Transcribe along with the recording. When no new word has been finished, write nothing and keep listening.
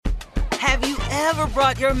Have you ever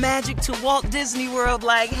brought your magic to Walt Disney World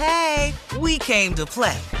like, hey, we came to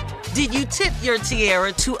play? Did you tip your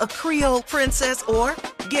tiara to a Creole princess or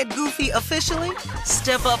get goofy officially?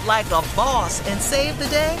 Step up like a boss and save the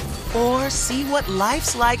day? Or see what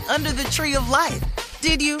life's like under the tree of life?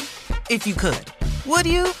 Did you? If you could. Would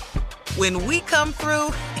you? When we come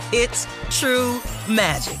through, it's true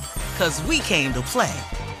magic. 'Cause we came to play.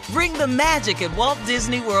 Bring the magic at Walt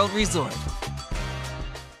Disney World Resort.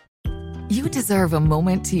 You deserve a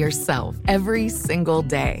moment to yourself every single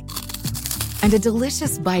day. And a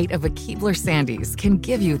delicious bite of a Keebler Sandies can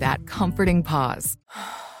give you that comforting pause.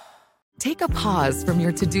 Take a pause from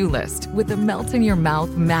your to-do list with the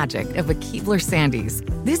melt-in-your-mouth magic of a Keebler Sandies.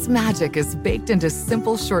 This magic is baked into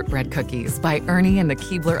simple shortbread cookies by Ernie and the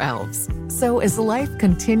Keebler Elves. So as life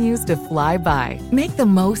continues to fly by, make the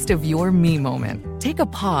most of your me moment. Take a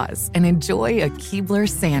pause and enjoy a Keebler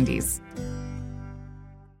Sandies.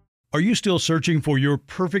 Are you still searching for your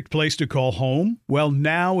perfect place to call home? Well,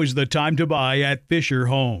 now is the time to buy at Fisher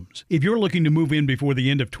Homes. If you're looking to move in before the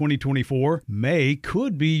end of 2024, May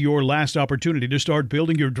could be your last opportunity to start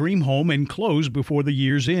building your dream home and close before the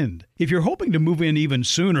year's end. If you're hoping to move in even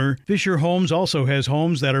sooner, Fisher Homes also has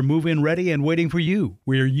homes that are move-in ready and waiting for you,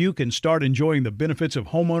 where you can start enjoying the benefits of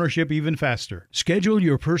homeownership even faster. Schedule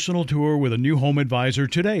your personal tour with a new home advisor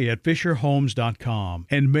today at FisherHomes.com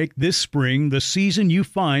and make this spring the season you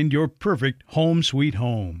find your perfect home sweet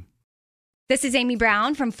home. This is Amy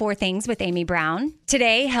Brown from 4 Things with Amy Brown.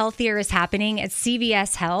 Today, healthier is happening at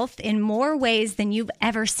CVS Health in more ways than you've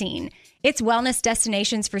ever seen. It's wellness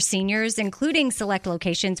destinations for seniors, including select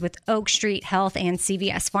locations with Oak Street Health and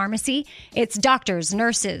CVS Pharmacy. It's doctors,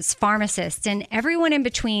 nurses, pharmacists, and everyone in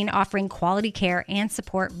between offering quality care and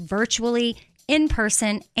support virtually, in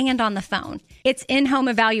person, and on the phone. It's in-home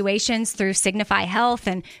evaluations through Signify Health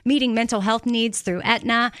and meeting mental health needs through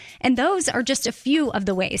Aetna. And those are just a few of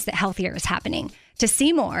the ways that healthier is happening. To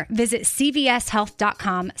see more, visit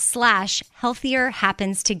cvshealth.com/healthier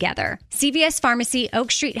happens together. CVS Pharmacy,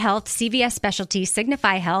 Oak Street Health, CVS Specialty,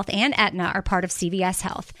 Signify Health, and Aetna are part of CVS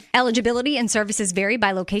Health. Eligibility and services vary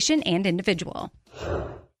by location and individual.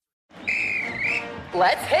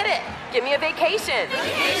 Let's hit it. Give me a vacation.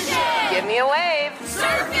 Give me a wave.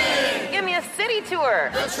 Surfing. Give me a city tour.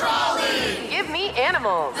 The trolley. Give me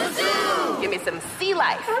animals. The zoo. Give me some sea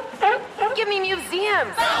life. Give me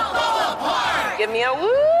museums. Balboa Park. Give me a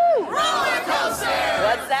woo. Roller coaster.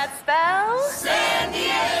 What's that spell? San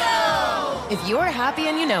Diego. If you're happy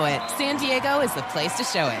and you know it, San Diego is the place to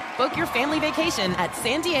show it. Book your family vacation at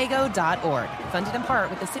sandiego.org. Funded in part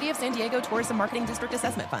with the City of San Diego Tourism Marketing District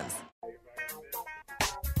Assessment Funds.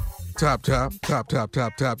 Top.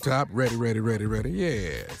 Ready.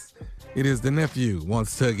 Yes. It is the nephew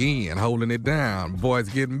once again holding it down. Boys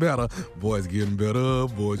getting better.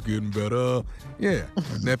 Yeah.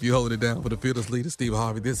 Nephew holding it down for the fearless leader, Steve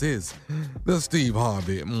Harvey. This is the Steve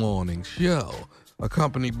Harvey Morning Show,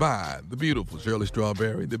 accompanied by the beautiful Shirley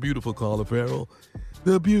Strawberry, the beautiful Carla Farrell,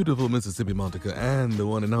 the beautiful Mississippi Monica, and the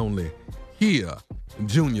one and only here,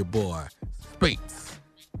 Junior Boy Spates.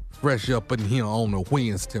 Fresh up in here on a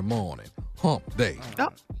Wednesday morning. Hump day.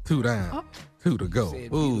 2 down, 2 to go.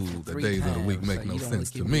 Ooh, the days of the week make no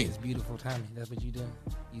sense to me. It's beautiful timing. That's what you doing?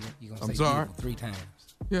 You gonna I'm say sorry? beautiful 3 times.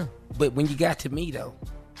 Yeah. But when you got to me, though.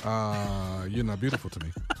 You're not beautiful to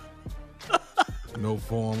me. No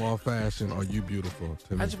form or fashion are you beautiful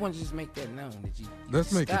to me. I just want you to just make that known. That you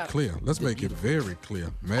Let's make it clear. Let's make it very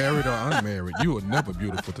clear. Married or unmarried, you are never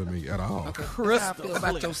beautiful to me at all. Okay. That's how I feel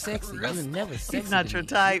about your sexy. You're never sexy. He's not your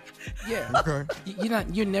type. Yeah. Okay.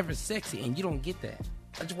 You're never sexy, and you don't get that.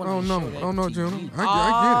 I just want to show that Oh, no, to Junior. you.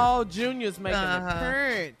 I Junior's making a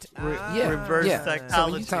current. Reverse psychology.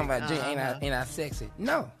 So when you talking about Junior, ain't I sexy?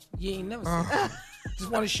 No, you ain't never sexy.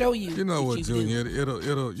 Just want to show you. You know what, you Junior? It'll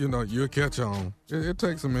you'll catch on. It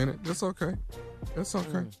takes a minute. That's okay. That's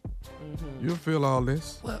okay. Mm-hmm. You'll feel all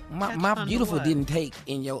this. Well, my beautiful didn't take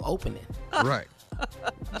in your opening. Right.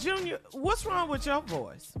 Junior, what's wrong with your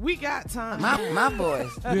voice? We got time. My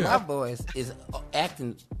voice, my voice is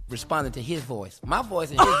responding to his voice. My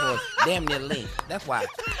voice and his voice damn near linked. That's why.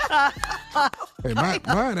 Hey,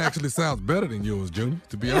 mine actually sounds better than yours, Junior.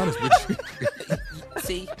 To be honest with you.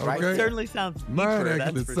 See, okay? right? It certainly sounds deeper, mine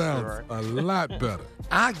actually that's for sounds sure. a lot better.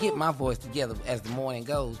 I get my voice together as the morning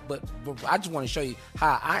goes, but I just want to show you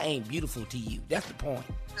how I ain't beautiful to you. That's the point.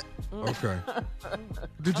 Okay.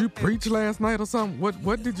 Did you preach last night or something?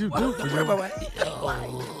 What did you do for your...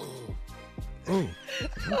 Oh,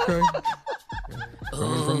 okay.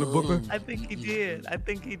 Coming from the book of... I think he did.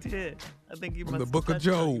 I think you From must the book of have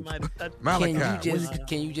touched on it. You Job. might have touched- Malachi.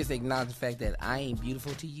 Can you just acknowledge the fact that I ain't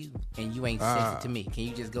beautiful to you and you ain't sexy to me? Can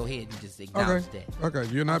you just go ahead and just acknowledge that? Okay,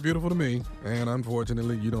 you're not beautiful to me, and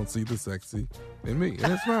unfortunately, you don't see the sexy in me,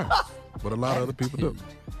 and it's fine. But a lot of other people do.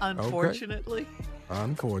 Unfortunately. Okay?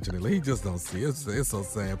 Unfortunately, he just don't see it. It's so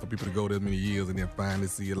sad for people to go this many years and then finally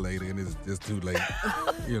see it later, and it's just too late.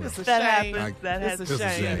 You know. It's a shame. It's a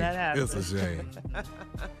shame. That happens. It's a shame. All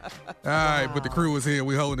right, but the crew is here.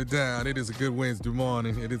 We're holding it down. It is a good Wednesday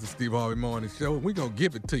morning. It is the Steve Harvey Morning Show. We're going to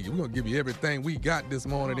give it to you. We're going to give you everything we got this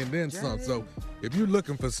morning and then some. So if you're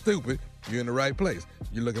looking for stupid, you're in the right place.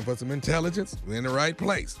 You're looking for some intelligence, we're in the right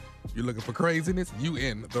place. You're looking for craziness, you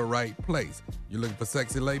in the right place. You're looking for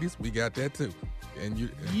sexy ladies, we got that too. And you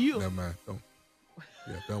never mind.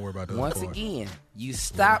 Don't worry about that. Once again, you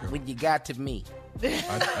stop when you got to me.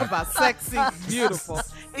 About sexy, beautiful.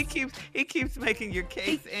 He keeps making your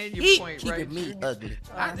case and your point, keeping right? me ugly.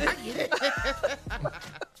 I get it.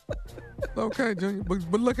 Okay, Junior,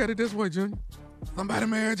 but look at it this way, Junior. Somebody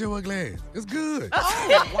married your ugly ass. It's good.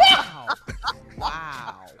 Oh,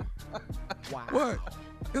 wow. What?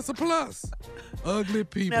 It's a plus. Ugly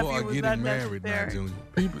people Nephew, are was getting that married necessary? now,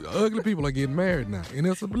 Junior. Ugly people are getting married now, and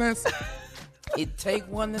it's a blessing. It take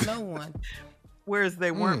one to know one. Whereas they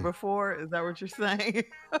weren't before? Is that what you're saying?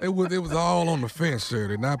 It was all on the fence,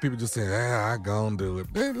 Shirley. Now people just say, I gonna do it.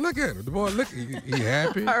 Then look at it. The boy, look, he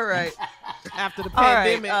happy. All right. After the All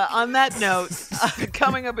right. pandemic. On that note,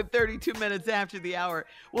 coming up at 32 minutes after the hour,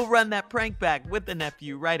 we'll run that prank back with the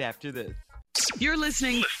nephew right after this. You're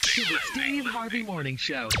listening to the Steve Harvey Morning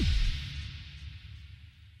Show.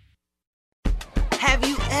 Have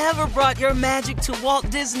you ever brought your magic to Walt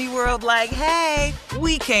Disney World like, hey,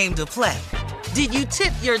 we came to play? Did you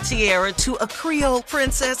tip your tiara to a Creole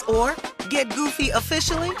princess or get goofy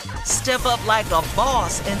officially? Step up like a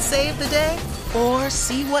boss and save the day? Or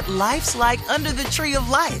see what life's like under the tree of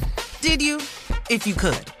life? Did you? If you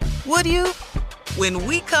could. Would you? When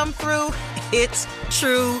we come through, it's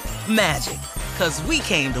true magic. 'Cause we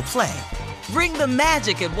came to play. Bring the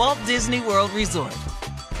magic at Walt Disney World Resort.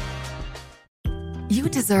 You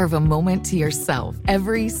deserve a moment to yourself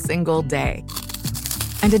every single day.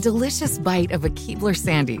 And a delicious bite of a Keebler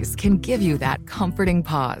Sandies can give you that comforting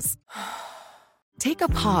pause. Take a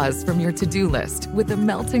pause from your to-do list with the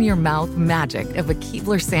melt-in-your-mouth magic of a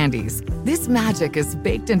Keebler Sandies. This magic is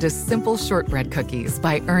baked into simple shortbread cookies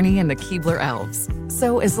by Ernie and the Keebler Elves.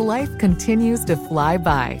 So as life continues to fly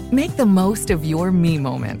by, make the most of your me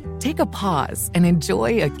moment. Take a pause and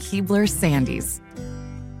enjoy a Keebler Sandies.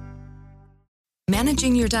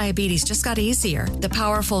 Managing your diabetes just got easier. The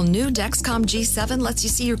powerful new Dexcom G7 lets you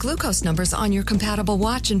see your glucose numbers on your compatible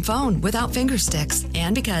watch and phone without finger sticks.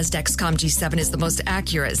 And because Dexcom G7 is the most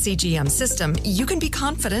accurate CGM system, you can be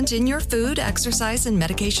confident in your food, exercise, and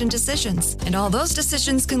medication decisions. And all those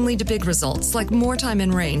decisions can lead to big results like more time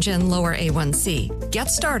in range and lower A1C.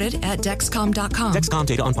 Get started at Dexcom.com. Dexcom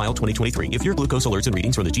data on file 2023. If your glucose alerts and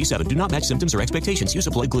readings from the G7 do not match symptoms or expectations, use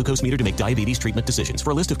a blood glucose meter to make diabetes treatment decisions. For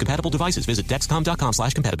a list of compatible devices, visit Dexcom.com/compatibility.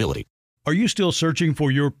 Are you still searching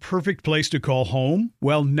for your perfect place to call home?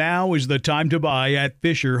 Well, now is the time to buy at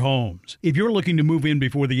Fisher Homes. If you're looking to move in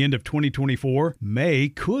before the end of 2024, May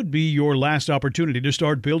could be your last opportunity to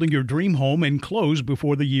start building your dream home and close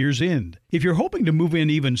before the year's end. If you're hoping to move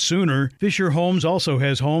in even sooner, Fisher Homes also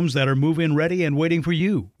has homes that are move-in ready and waiting for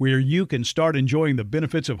you, where you can start enjoying the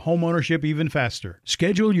benefits of homeownership even faster.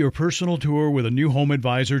 Schedule your personal tour with a new home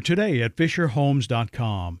advisor today at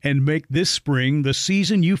FisherHomes.com and make this spring the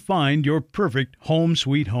season you find your perfect home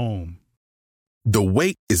sweet home. The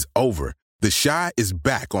wait is over. The Chi is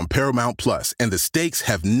back on Paramount Plus, and the stakes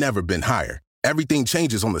have never been higher. Everything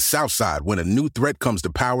changes on the South Side when a new threat comes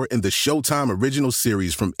to power in the Showtime original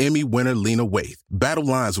series from Emmy winner Lena Waithe. Battle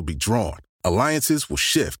lines will be drawn, alliances will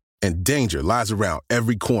shift, and danger lies around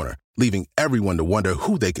every corner, leaving everyone to wonder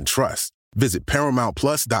who they can trust. Visit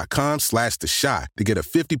ParamountPlus.com/The Chi to get a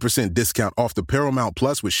 50% discount off the Paramount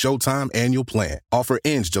Plus with Showtime annual plan. Offer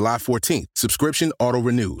ends July 14th. Subscription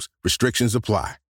auto-renews. Restrictions apply.